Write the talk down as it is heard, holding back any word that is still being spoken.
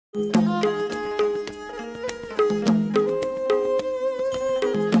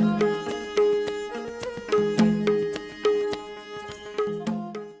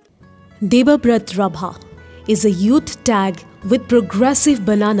Debabrata Rabha is a youth tag with progressive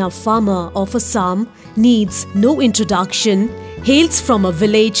banana farmer of Assam, needs no introduction, hails from a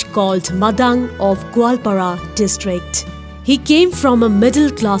village called Madang of Gwalpara district. He came from a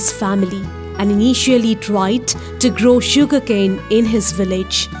middle-class family and initially tried to grow sugarcane in his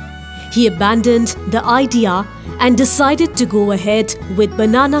village. He abandoned the idea and decided to go ahead with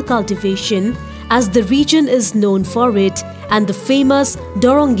banana cultivation as the region is known for it and the famous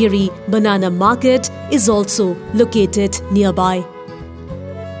Dorongiri banana market is also located nearby.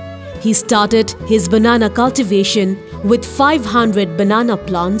 He started his banana cultivation with 500 banana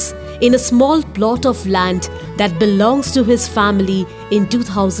plants in a small plot of land that belongs to his family in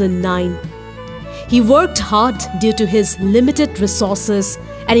 2009. He worked hard due to his limited resources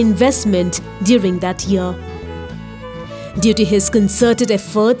and investment during that year. Due to his concerted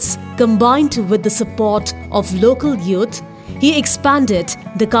efforts combined with the support of local youth, he expanded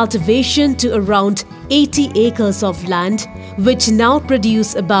the cultivation to around 80 acres of land, which now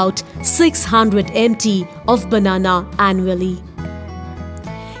produce about 600 mt of banana annually.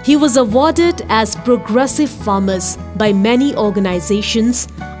 He was awarded as Progressive Farmers by many organizations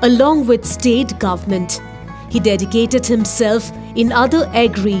along with state government. He dedicated himself in other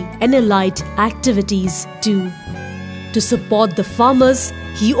agri and allied activities too. To support the farmers,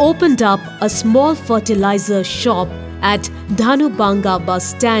 he opened up a small fertilizer shop at Dhanubanga bus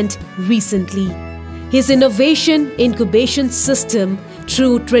stand recently. His innovation incubation system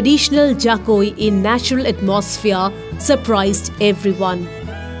through traditional jakoi in natural atmosphere surprised everyone.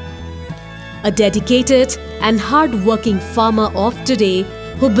 A dedicated and hard-working farmer of today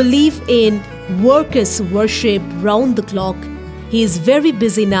who believes in workers' worship round the clock, he is very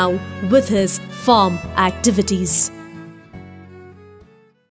busy now with his farm activities.